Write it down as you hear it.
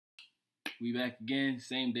We back again,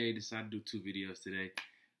 same day. Decided to do two videos today.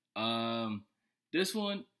 This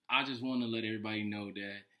one, I just want to let everybody know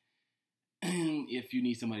that if you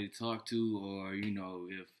need somebody to talk to, or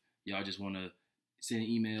if y'all just want to send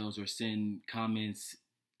emails or send comments,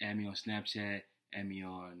 add me on Snapchat, add me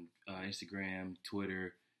on Instagram,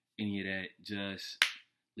 Twitter, any of that, just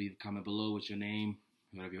leave a comment below with your name,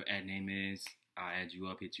 whatever your ad name is. I'll add you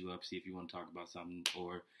up, hit you up, see if you want to talk about something,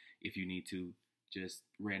 or if you need to just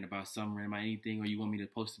rant about something, rant about anything, or you want me to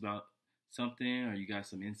post about something, or you got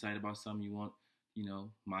some insight about something you want,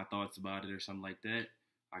 my thoughts about it or something like that.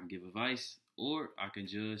 I can give advice, or I can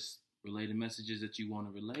just relay the messages that you want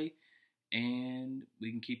to relay, and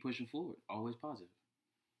we can keep pushing forward. Always positive.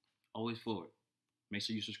 Always forward. Make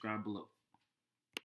sure you subscribe below.